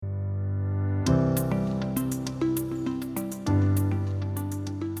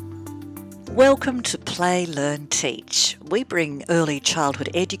Welcome to Play, Learn, Teach. We bring early childhood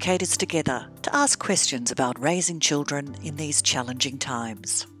educators together to ask questions about raising children in these challenging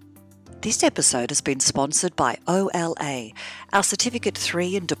times. This episode has been sponsored by OLA. Our Certificate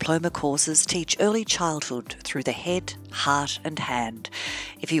 3 and Diploma courses teach early childhood through the head, heart and hand.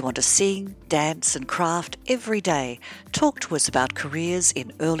 If you want to sing, dance and craft every day, talk to us about careers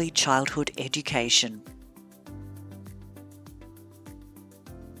in early childhood education.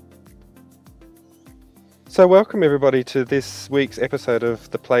 So welcome everybody to this week's episode of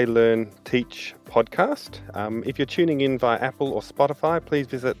the Play, Learn, Teach podcast. If you're tuning in via Apple or Spotify, please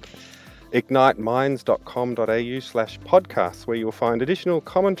visit igniteminds.com.au/podcasts, where you'll find additional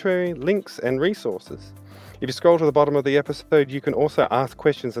commentary, links and resources. If you scroll to the bottom of the episode, you can also ask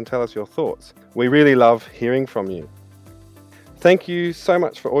questions and tell us your thoughts. We really love hearing from you. Thank you so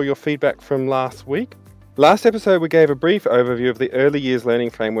much for all your feedback from last week. Last episode, we gave a brief overview of the early years learning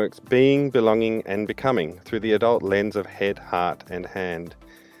frameworks being, belonging and becoming through the adult lens of head, heart and hand.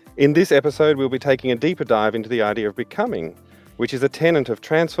 In this episode, we'll be taking a deeper dive into the idea of becoming, which is a tenet of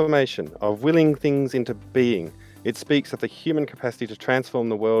transformation, of willing things into being. It speaks of the human capacity to transform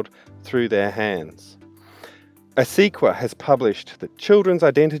the world through their hands. ASIQA has published that children's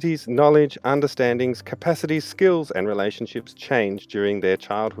identities, knowledge, understandings, capacities, skills and relationships change during their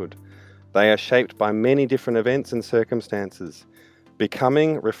childhood. They are shaped by many different events and circumstances.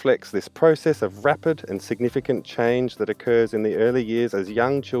 Becoming reflects this process of rapid and significant change that occurs in the early years as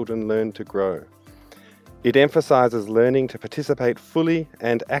young children learn to grow. It emphasises learning to participate fully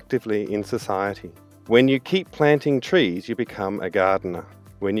and actively in society. When you keep planting trees, you become a gardener.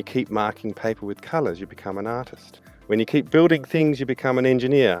 When you keep marking paper with colours, you become an artist. When you keep building things, you become an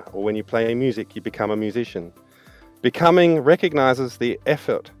engineer, or when you play music, you become a musician. Becoming recognises the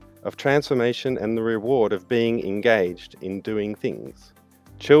effort of transformation and the reward of being engaged in doing things.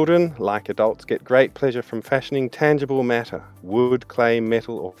 Children, like adults, get great pleasure from fashioning tangible matter, wood, clay,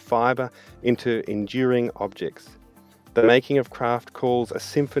 metal or fibre, into enduring objects. The making of craft calls a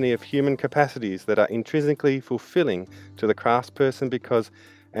symphony of human capacities that are intrinsically fulfilling to the craftsperson, because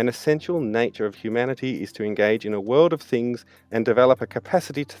an essential nature of humanity is to engage in a world of things and develop a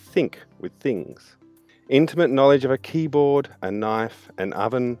capacity to think with things. Intimate knowledge of a keyboard, a knife, an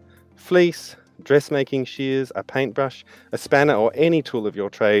oven, fleece, dressmaking shears, a paintbrush, a spanner or any tool of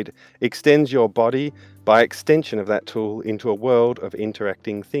your trade extends your body by extension of that tool into a world of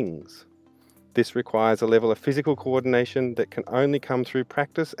interacting things. This requires a level of physical coordination that can only come through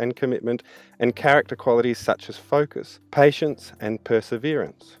practice and commitment and character qualities such as focus, patience and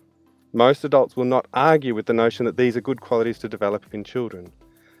perseverance. Most adults will not argue with the notion that these are good qualities to develop in children.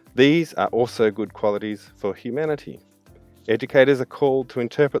 These are also good qualities for humanity. Educators are called to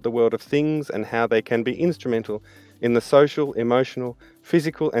interpret the world of things and how they can be instrumental in the social, emotional,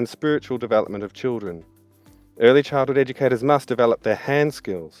 physical and spiritual development of children. Early childhood educators must develop their hand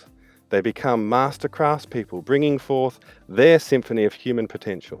skills. They become master craftspeople, bringing forth their symphony of human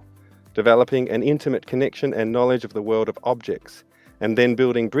potential, developing an intimate connection and knowledge of the world of objects, and then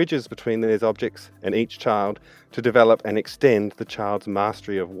building bridges between these objects and each child to develop and extend the child's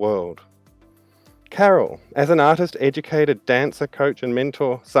mastery of world. Carol, as an artist, educator, dancer, coach and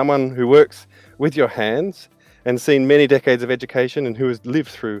mentor, someone who works with your hands and seen many decades of education and who has lived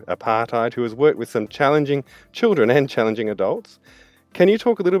through apartheid, who has worked with some challenging children and challenging adults, can you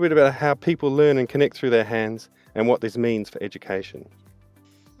talk a little bit about how people learn and connect through their hands and what this means for education?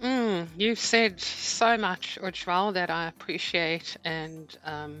 You've said so much, Ujjwal, that I appreciate and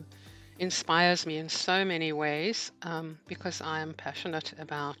inspires me in so many ways, because I am passionate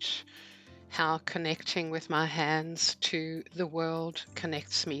about how connecting with my hands to the world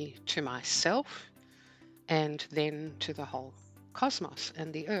connects me to myself and then to the whole cosmos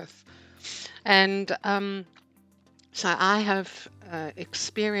and the earth. And so I have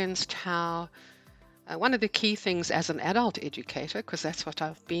experienced how one of the key things as an adult educator, because that's what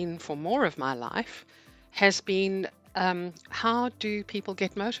I've been for more of my life, has been how do people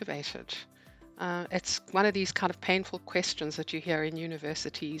get motivated? It's one of these kind of painful questions that you hear in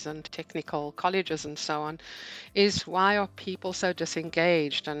universities and technical colleges and so on, is why are people so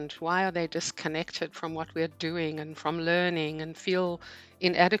disengaged and why are they disconnected from what we're doing and from learning and feel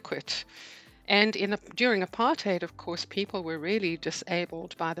inadequate? And during apartheid, of course, people were really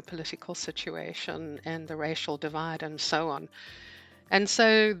disabled by the political situation and the racial divide and so on. And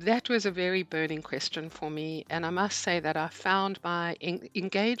so that was a very burning question for me. And I must say that I found by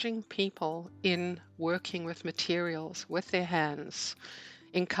engaging people in working with materials, with their hands,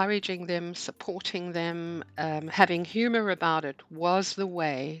 encouraging them, supporting them, having humor about it was the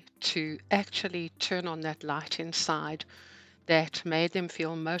way to actually turn on that light inside that made them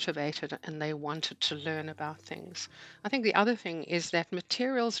feel motivated and they wanted to learn about things. I think the other thing is that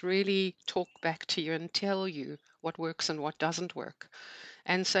materials really talk back to you and tell you what works and what doesn't work.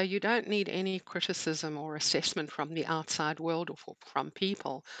 And so you don't need any criticism or assessment from the outside world or from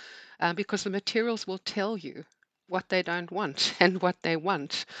people, because the materials will tell you what they don't want and what they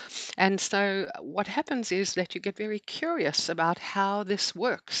want. And so what happens is that you get very curious about how this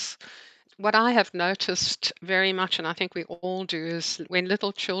works. What I have noticed very much, and I think we all do, is when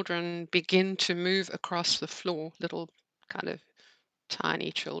little children begin to move across the floor, little kind of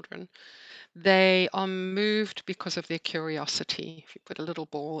tiny children, they are moved because of their curiosity. If you put a little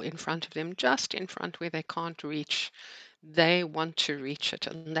ball in front of them, just in front where they can't reach, they want to reach it.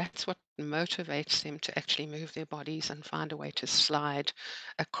 And that's what motivates them to actually move their bodies and find a way to slide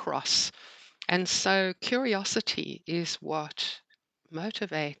across. And so curiosity is what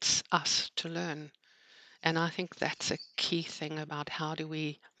motivates us to learn. And I think that's a key thing about how do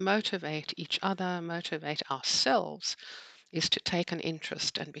we motivate each other, motivate ourselves, is to take an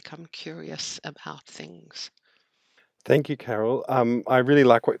interest and become curious about things. Thank you, Carol. I really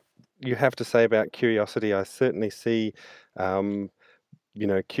like what you have to say about curiosity. I certainly see, um,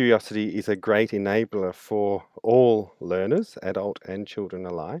 curiosity is a great enabler for all learners, adult and children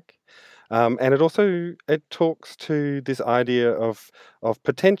alike. And it talks to this idea of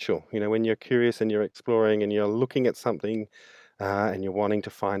potential. When you're curious and you're exploring and you're looking at something, and you're wanting to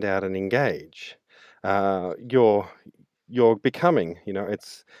find out and engage, you're becoming.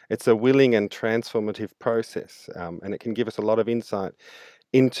 It's a willing and transformative process, and it can give us a lot of insight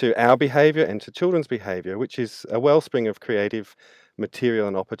into our behavior and to children's behavior, which is a wellspring of creative material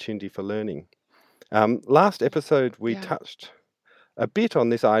and opportunity for learning. Last episode, we Yeah. touched a bit on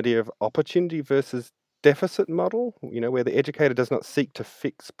this idea of opportunity versus deficit model, where the educator does not seek to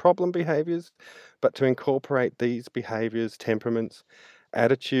fix problem behaviors, but to incorporate these behaviors, temperaments,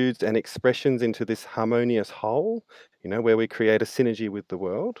 attitudes, and expressions into this harmonious whole, where we create a synergy with the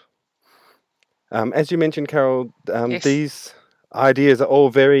world. As you mentioned, Carol, Yes. these ideas are all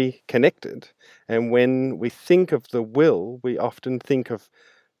very connected. And when we think of the will, we often think of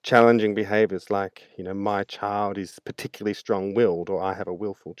challenging behaviors like, my child is particularly strong-willed, or I have a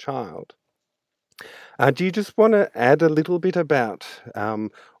willful child. Do you just want to add a little bit about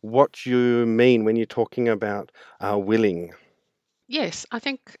what you mean when you're talking about willing? Yes. I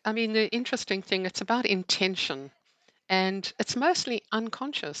mean, the interesting thing, it's about intention. And it's mostly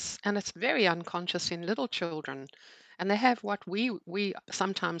unconscious, and it's very unconscious in little children. And they have what we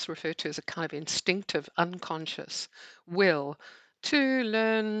sometimes refer to as a kind of instinctive unconscious will to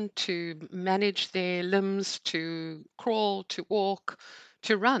learn to manage their limbs, to crawl, to walk,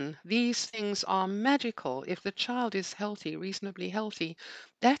 to run. These things are magical. If the child is healthy, reasonably healthy,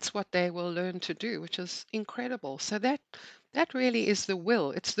 that's what they will learn to do, which is incredible. So that really is the will.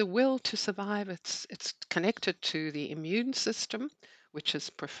 It's the will to survive. It's connected to the immune system, which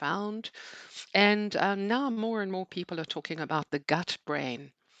is profound. And now more and more people are talking about the gut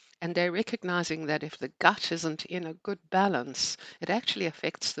brain. And they're recognizing that if the gut isn't in a good balance, it actually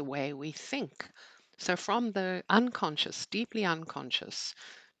affects the way we think. So from the unconscious, deeply unconscious,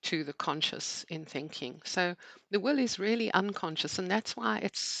 to the conscious in thinking. So the will is really unconscious, and that's why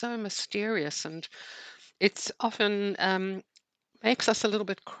it's so mysterious. And it's often makes us a little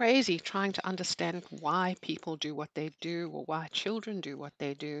bit crazy trying to understand why people do what they do or why children do what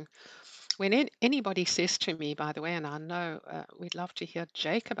they do. When anybody says to me, by the way, and I know we'd love to hear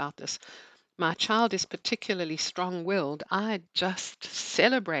Jake about this, my child is particularly strong willed, I just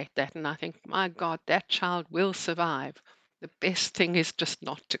celebrate that. And I think, my God, that child will survive. The best thing is just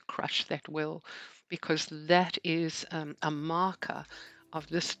not to crush that will, because that is a marker of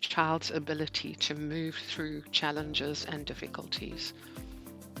this child's ability to move through challenges and difficulties.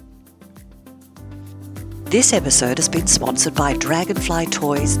 This episode has been sponsored by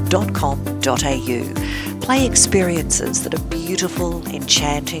dragonflytoys.com.au. Play experiences that are beautiful,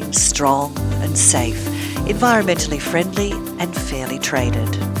 enchanting, strong and safe, environmentally friendly and fairly traded.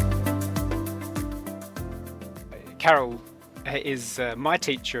 Carol is my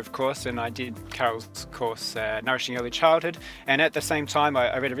teacher, of course, and I did Carol's course, Nourishing Early Childhood. And at the same time,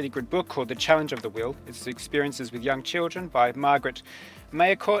 I read a really good book called The Challenge of the Will. It's Experiences with Young Children by Margaret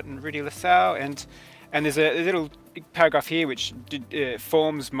Mayacourt and Rudy Lassalle. And there's a little paragraph here which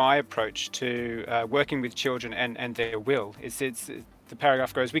forms my approach to working with children and their will. The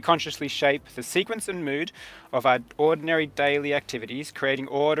paragraph goes, we consciously shape the sequence and mood of our ordinary daily activities, creating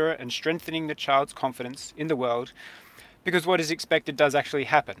order and strengthening the child's confidence in the world, because what is expected does actually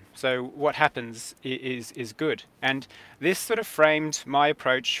happen. So what happens is good. And this sort of framed my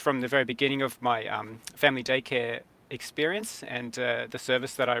approach from the very beginning of my family daycare experience and the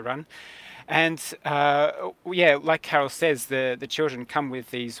service that I run. And yeah, like Carol says, the children come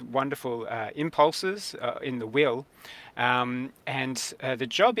with these wonderful impulses in the will, and the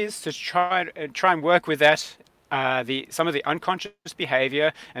job is to try and work with that. The some of the unconscious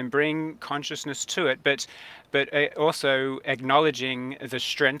behavior and bring consciousness to it, but also acknowledging the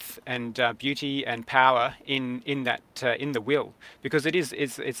strength and beauty and power in that in the will, because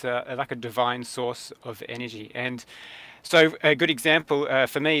it's like a divine source of energy. And so a good example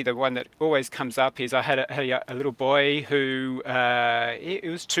for me, the one that always comes up, is I had a little boy who he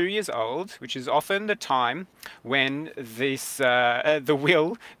was 2 years old, which is often the time when the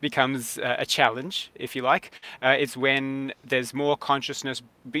will becomes a challenge, if you like. It's when there's more consciousness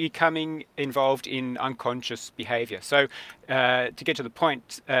becoming involved in unconscious behavior. So to get to the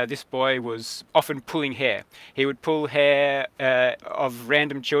point, this boy was often pulling hair. He would pull hair of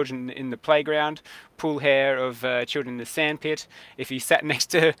random children in the playground, pull hair of children in the sandpit. If he sat next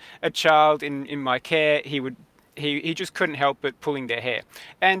to a child in my care, he just couldn't help but pulling their hair.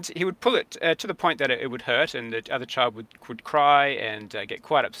 And he would pull it to the point that it would hurt, and the other child would cry and get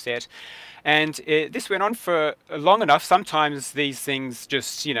quite upset. And this went on for long enough. Sometimes these things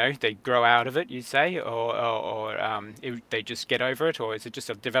just, they grow out of it, you say, or they just get over it, or is it just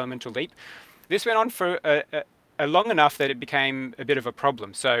a developmental leap? This went on for long enough that it became a bit of a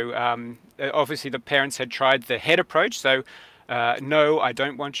problem. So obviously the parents had tried the head approach. So no, I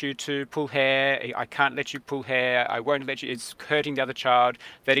don't want you to pull hair. I can't let you pull hair. I won't let you. It's hurting the other child.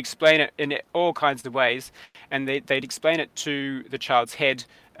 They'd explain it in all kinds of ways, and they'd explain it to the child's head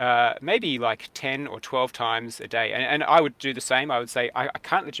maybe like 10 or 12 times a day. And I would do the same. I would say, I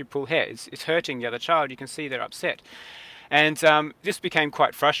can't let you pull hair. It's hurting the other child. You can see they're upset. And this became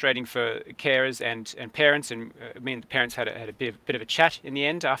quite frustrating for carers and parents, and me and the parents had a bit of a chat in the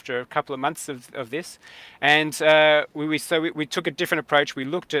end after a couple of months of this. And we took a different approach. We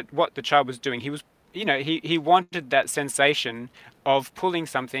looked at what the child was doing. He was, he wanted that sensation of pulling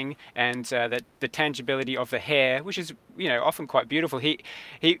something, and that the tangibility of the hair, which is often quite beautiful.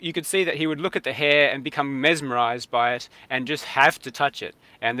 You could see that he would look at the hair and become mesmerized by it and just have to touch it.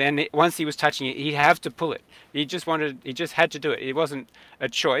 And then once he was touching it, he'd have to pull it. He just had to do it. It wasn't a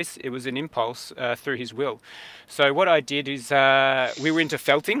choice. It was an impulse through his will. So what I did is we were into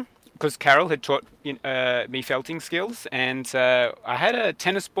felting, because Carol had taught me felting skills, and I had a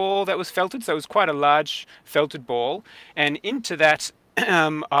tennis ball that was felted, so it was quite a large felted ball, and into that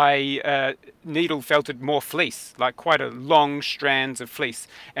I needle felted more fleece, like quite a long strands of fleece.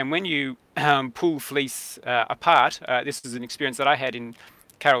 And when you pull fleece apart, this is an experience that I had in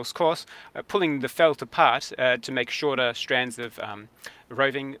Carol's course, pulling the felt apart to make shorter strands of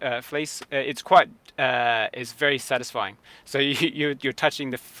roving fleece, it's very satisfying. So you're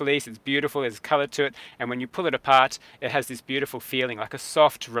touching the fleece, it's beautiful, there's colour to it, and when you pull it apart, it has this beautiful feeling, like a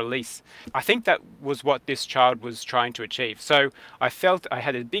soft release. I think that was what this child was trying to achieve. So I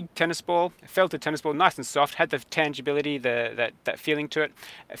had a big tennis ball, felt the tennis ball nice and soft, had the tangibility, that feeling to it.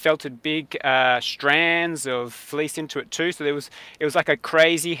 I felted big strands of fleece into it too, so it was like a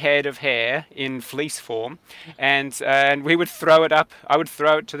crazy head of hair in fleece form, and we would throw it up. I would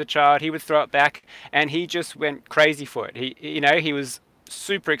throw it to the child, he would throw it back, and he just went crazy for it. He was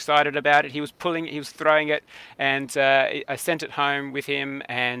super excited about it. He was pulling it, he was throwing it, and I sent it home with him,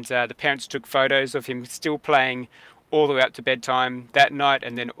 and the parents took photos of him still playing all the way up to bedtime that night,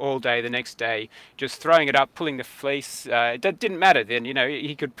 and then all day the next day, just throwing it up, pulling the fleece. It didn't matter then,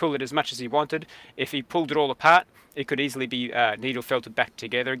 he could pull it as much as he wanted. If he pulled it all apart, it could easily be needle felted back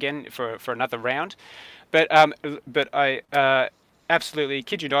together again for another round. But I absolutely,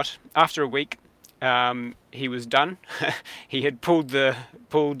 kid you not, after a week, he was done. He had pulled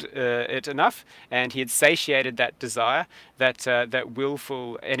it enough, and he had satiated that desire. That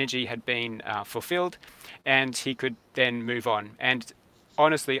willful energy had been fulfilled, and he could then move on. And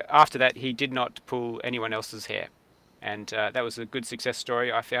honestly, after that, he did not pull anyone else's hair, and that was a good success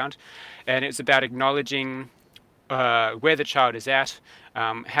story, I found. And it's about acknowledging where the child is at,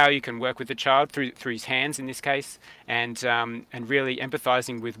 how you can work with the child through his hands in this case, and really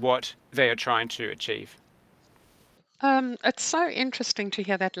empathizing with what they are trying to achieve. It's so interesting to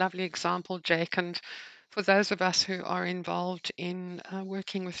hear that lovely example, Jake. And for those of us who are involved in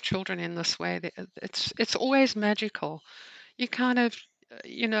working with children in this way, it's always magical. You kind of,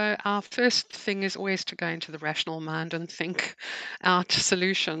 our first thing is always to go into the rational mind and think out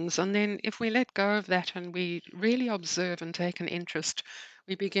solutions. And then if we let go of that and we really observe and take an interest,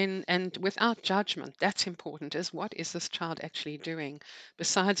 We begin, and without judgment, that's important, is what is this child actually doing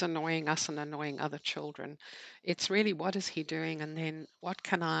besides annoying us and annoying other children? It's really what is he doing, and then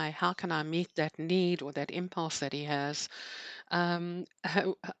how can I meet that need or that impulse that he has?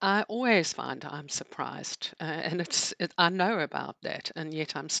 I always find I'm surprised, and I know about that, and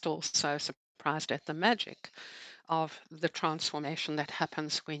yet I'm still so surprised at the magic of the transformation that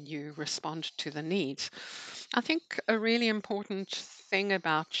happens when you respond to the needs. I think a really important thing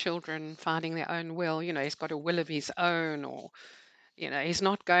about children finding their own will, he's got a will of his own, or, he's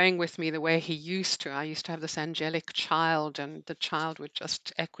not going with me the way he used to. I used to have this angelic child, and the child would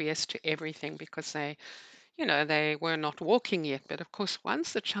just acquiesce to everything because they were not walking yet. But of course,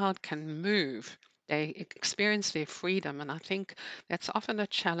 once the child can move, they experience their freedom. And I think that's often a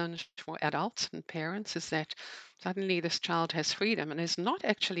challenge for adults and parents, is that suddenly this child has freedom and is not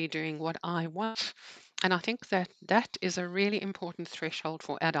actually doing what I want. And I think that that is a really important threshold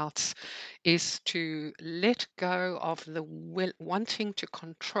for adults, is to let go of the wanting to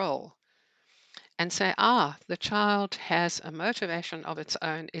control and say, the child has a motivation of its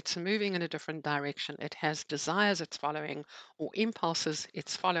own. It's moving in a different direction. It has desires it's following or impulses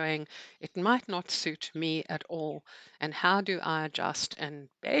it's following. It might not suit me at all. And how do I adjust and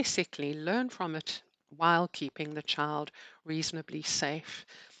basically learn from it while keeping the child reasonably safe?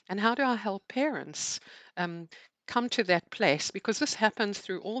 And how do I help parents um, come to that place? Because this happens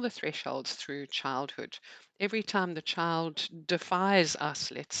through all the thresholds through childhood. Every time the child defies us,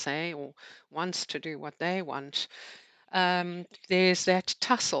 let's say, or wants to do what they want, there's that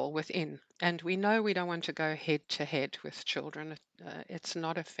tussle within. And we know we don't want to go head to head with children. It's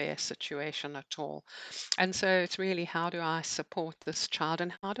not a fair situation at all. And so it's really, how do I support this child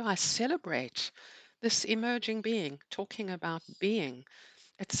and how do I celebrate this emerging being? Talking about being,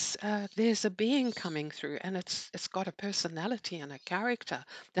 there's a being coming through, and it's got a personality and a character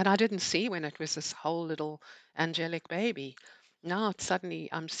that I didn't see when it was this whole little angelic baby. Now suddenly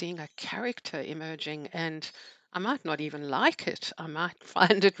I'm seeing a character emerging, and I might not even like it. I might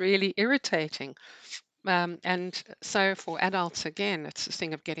find it really irritating. And so for adults, again, it's this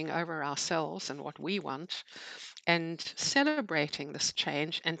thing of getting over ourselves and what we want and celebrating this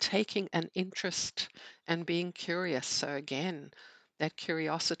change and taking an interest and being curious. So, again, that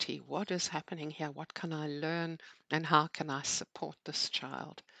curiosity, what is happening here? What can I learn? And how can I support this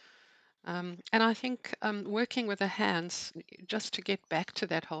child? And I think working with the hands, just to get back to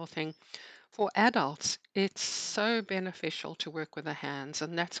that whole thing, for adults, it's so beneficial to work with the hands.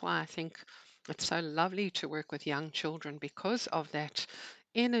 And that's why I think it's so lovely to work with young children, because of that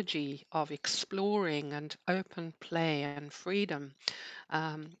energy of exploring and open play and freedom.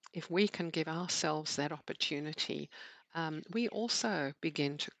 If we can give ourselves that opportunity, we also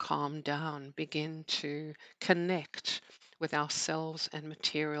begin to calm down, begin to connect with ourselves and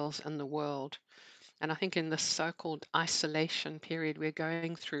materials and the world. And I think in this so called isolation period we're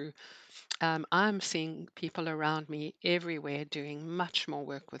going through, I'm seeing people around me everywhere doing much more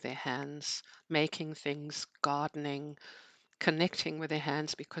work with their hands, making things, gardening, connecting with their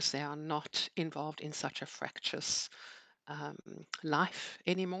hands, because they are not involved in such a fractious um, life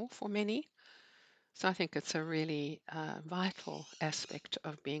anymore for many. So I think it's a really vital aspect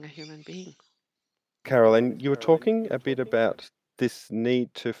of being a human being. Carol, and you were talking a bit about this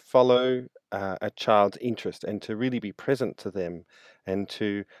need to follow a child's interest and to really be present to them and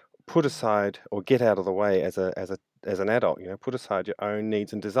to put aside or get out of the way as an adult, put aside your own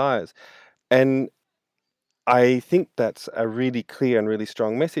needs and desires. And I think that's a really clear and really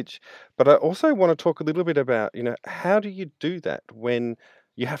strong message. But I also want to talk a little bit about, how do you do that when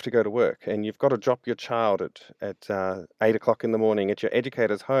you have to go to work and you've got to drop your child at 8 o'clock in the morning at your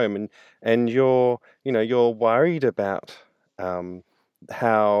educator's home, and you're worried about um,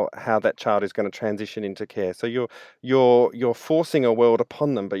 how that child is going to transition into care. So you're forcing a world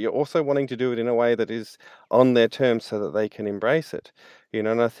upon them, but you're also wanting to do it in a way that is on their terms so that they can embrace it.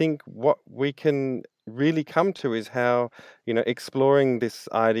 And I think what we can really come to is how exploring this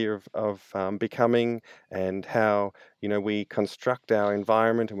idea of becoming, and how we construct our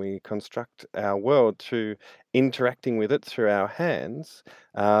environment and we construct our world through interacting with it through our hands.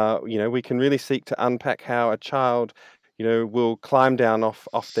 We can really seek to unpack how a child will climb down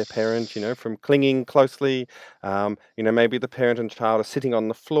off their parent, from clinging closely. Maybe the parent and child are sitting on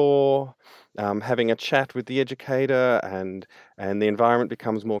the floor, having a chat with the educator, and the environment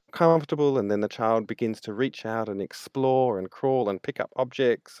becomes more comfortable, and then the child begins to reach out and explore and crawl and pick up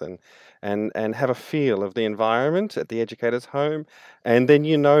objects, and have a feel of the environment at the educator's home. And then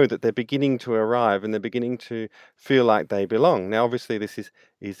that they're beginning to arrive and they're beginning to feel like they belong. Now obviously this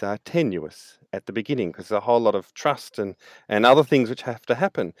is tenuous, at the beginning, because there's a whole lot of trust and other things which have to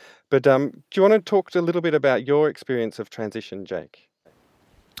happen. But do you want to talk a little bit about your experience of transition, Jake?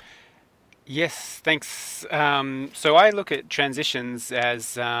 Yes, thanks. So I look at transitions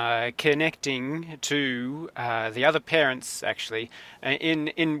as connecting to the other parents, actually,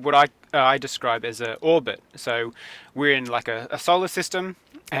 in what I describe as an orbit. So we're in like a solar system,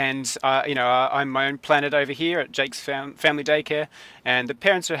 and I'm my own planet over here at Jake's family daycare, and the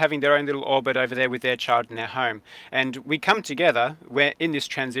parents are having their own little orbit over there with their child in their home. And we come together where in this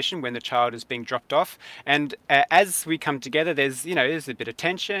transition when the child is being dropped off, and as we come together, there's a bit of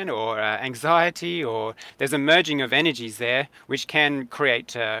tension or anxiety, or there's a merging of energies there, which can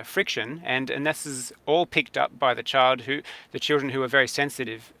create friction, and this is all picked up by the children who are very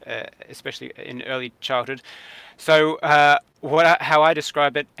sensitive, especially in early childhood. So how I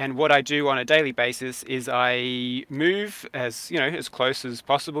describe it and what I do on a daily basis is I move as close as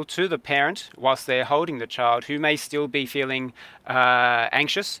possible to the parent whilst they're holding the child, who may still be feeling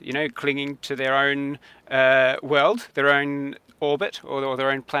anxious, clinging to their own world, their own orbit, or their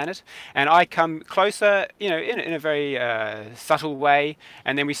own planet, and I come closer, in a very subtle way,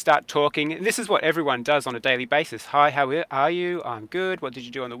 and then we start talking. And this is what everyone does on a daily basis. Hi, how are you? I'm good. What did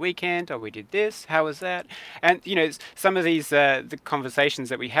you do on the weekend? Oh, we did this. How was that? And some of these the conversations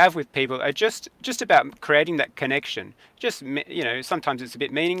that we have with people are just about creating that connection. Sometimes it's a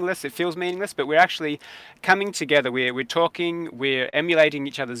bit meaningless. It feels meaningless, but we're actually coming together. We're talking. We're emulating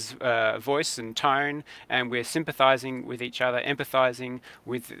each other's voice and tone, and we're sympathizing with each other, empathizing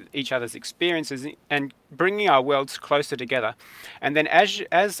with each other's experiences, and bringing our worlds closer together. And then, as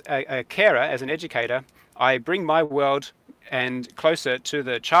a carer, as an educator, I bring my world and closer to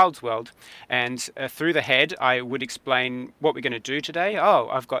the child's world, and through the head, I would explain what we're going to do today. Oh,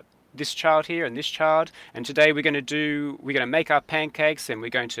 I've got this child here and this child, and today we're going to make our pancakes, and we're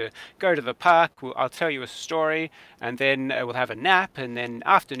going to go to the park. I'll tell you a story, and then we'll have a nap, and then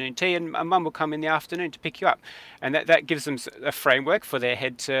afternoon tea, and mum will come in the afternoon to pick you up, and that gives them a framework for their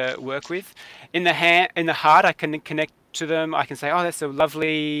head to work with. In the heart, I can connect to them. I can say, oh, that's a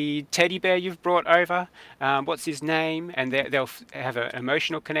lovely teddy bear you've brought over. What's his name? And they'll have an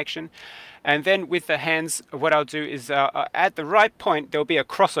emotional connection. And then with the hands, what I'll do is at the right point, there'll be a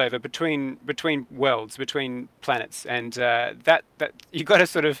crossover between worlds, between planets. And that you've got to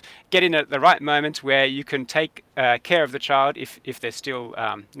sort of get in at the right moment where you can take care of the child. If they're still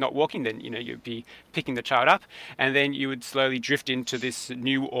not walking, then you'd be picking the child up, and then you would slowly drift into this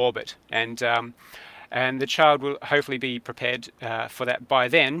new orbit. And the child will hopefully be prepared for that by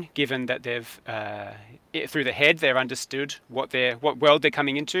then, given that they've through the head they've understood what world they're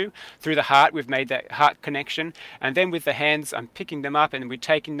coming into. Through the heart, we've made that heart connection, and then with the hands, I'm picking them up and we're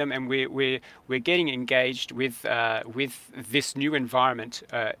taking them, and we're getting engaged with this new environment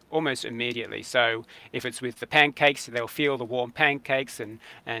almost immediately. So if it's with the pancakes, they'll feel the warm pancakes and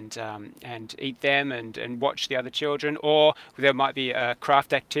eat them and watch the other children, or there might be a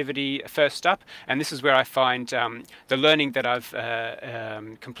craft activity first up, and this is where I find the learning that I've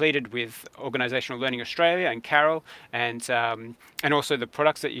completed with Organisational Learning Australia and Carol, and also the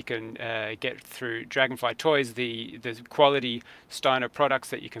products that you can get through Dragonfly Toys, the quality Steiner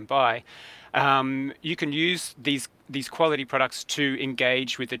products that you can buy. You can use these quality products to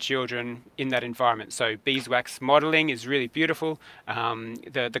engage with the children in that environment. So beeswax modeling is really beautiful.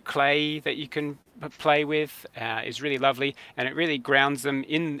 The clay that you can play with is really lovely, and it really grounds them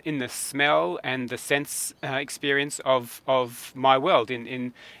in the smell and the sense experience of my world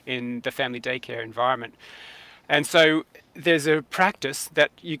in the family daycare environment. And so there's a practice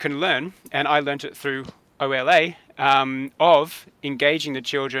that you can learn, and I learned it through OLA, of engaging the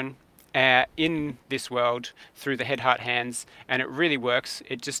children in this world through the head, heart, hands, and it really works.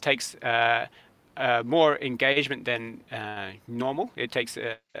 It just takes more engagement than normal. It takes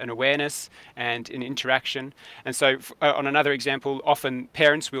an awareness and an interaction. And so on another example, often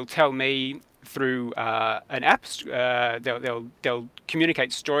parents will tell me through an app, they'll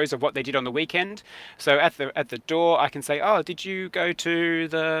communicate stories of what they did on the weekend. So at the door, I can say, "Oh, did you go to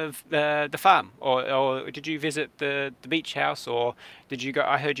the farm, or did you visit the beach house, or did you go?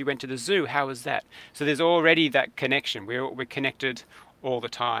 I heard you went to the zoo. How was that?" So there's already that connection. We're connected all the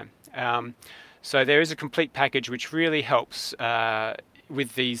time. So there is a complete package which really helps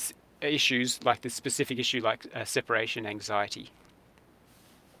with these issues, like this specific issue, like separation anxiety.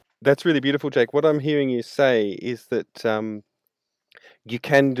 That's really beautiful, Jake. What I'm hearing you say is that you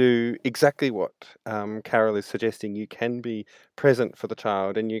can do exactly what Carol is suggesting. You can be present for the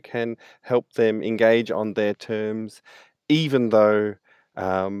child, and you can help them engage on their terms, even though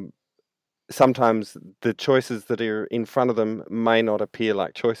sometimes the choices that are in front of them may not appear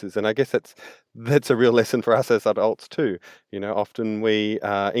like choices. And I guess that's a real lesson for us as adults too. Often we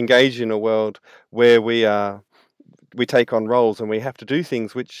engage in a world where we take on roles and we have to do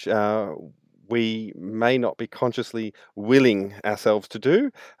things which we may not be consciously willing ourselves to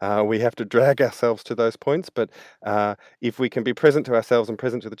do. We have to drag ourselves to those points, but if we can be present to ourselves and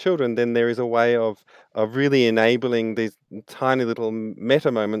present to the children, then there is a way of really enabling these tiny little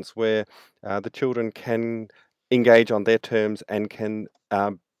meta moments where the children can engage on their terms and can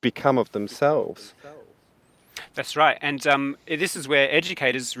become of themselves. That's right. And this is where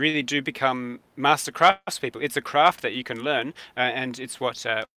educators really do become master craftspeople. It's a craft that you can learn, and it's what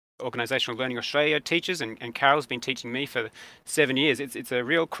Organisational Learning Australia teaches, and Carol's been teaching me for 7 years. It's a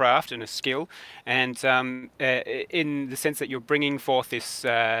real craft and a skill, and in the sense that you're bringing forth this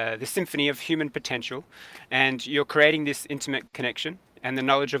symphony of human potential, and you're creating this intimate connection and the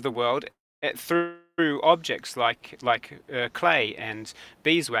knowledge of the world through objects like clay and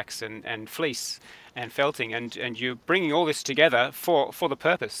beeswax and fleece and felting, and you're bringing all this together for the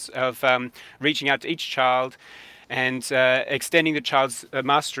purpose of reaching out to each child and extending the child's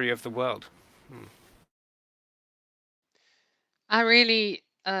mastery of the world. I really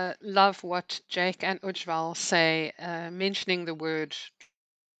love what Jake and Ujjwal say, mentioning the word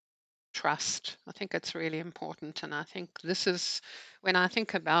trust. I think it's really important, and I think this is when I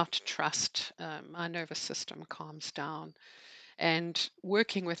think about trust, my nervous system calms down. And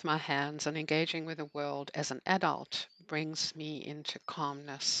working with my hands and engaging with the world as an adult brings me into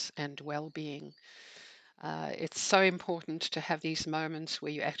calmness and well-being. It's so important to have these moments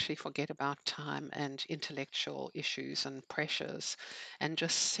where you actually forget about time and intellectual issues and pressures and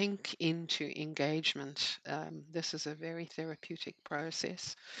just sink into engagement. This is a very therapeutic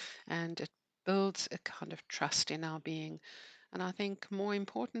process, and it builds a kind of trust in our being. And I think more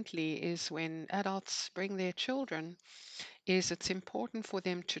importantly is when adults bring their children, is it's important for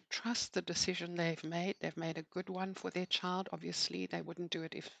them to trust the decision they've made. They've made a good one for their child. Obviously, they wouldn't do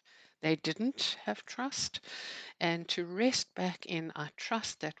it if they didn't have trust. And to rest back in, I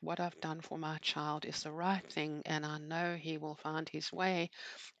trust that what I've done for my child is the right thing, and I know he will find his way,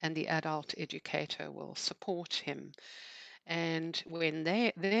 and the adult educator will support him. And when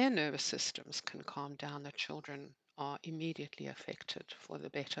their nervous systems can calm down, the children are immediately affected for the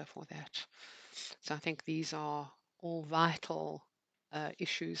better for that. So I think these are all vital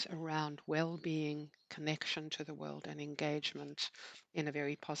issues around well-being, connection to the world, and engagement in a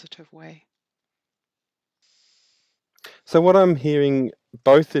very positive way. So what I'm hearing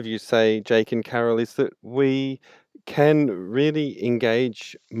both of you say, Jake and Carol, is that we can really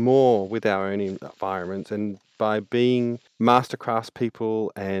engage more with our own environments, and by being master craftspeople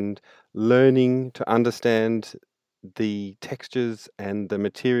and learning to understand the textures and the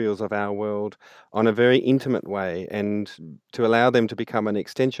materials of our world on a very intimate way, and to allow them to become an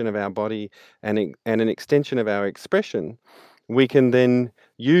extension of our body and an extension of our expression, we can then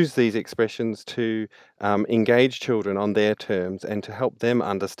use these expressions to engage children on their terms and to help them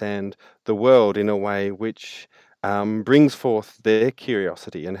understand the world in a way which brings forth their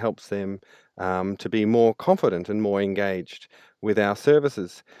curiosity and helps them to be more confident and more engaged with our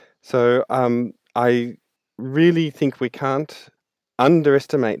services. So I really think we can't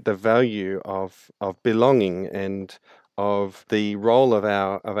underestimate the value of belonging and of the role of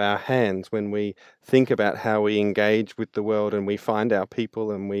our hands when we think about how we engage with the world and we find our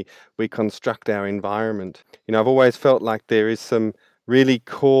people and we construct our environment. I've always felt like there is some really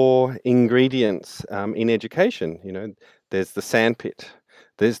core ingredients in education. There's the sandpit,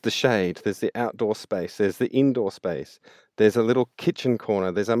 there's the shade, there's the outdoor space, there's the indoor space, there's a little kitchen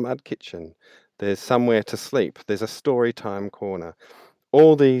corner, there's a mud kitchen, there's somewhere to sleep, there's a story time corner.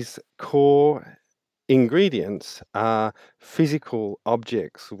 All these core ingredients are physical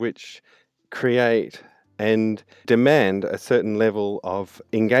objects which create and demand a certain level of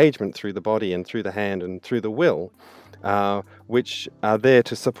engagement through the body and through the hand and through the will, which are there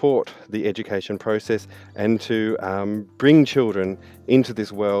to support the education process and to bring children into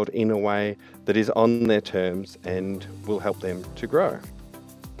this world in a way that is on their terms and will help them to grow.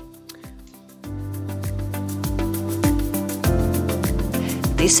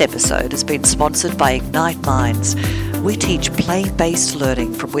 This episode has been sponsored by Ignite Minds. We teach play-based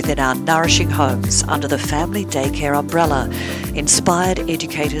learning from within our nourishing homes under the family daycare umbrella. Inspired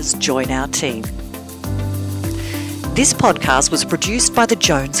educators join our team. This podcast was produced by the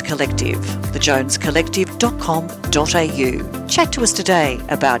Jones Collective, thejonescollective.com.au. Chat to us today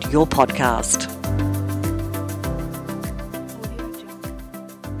about your podcast.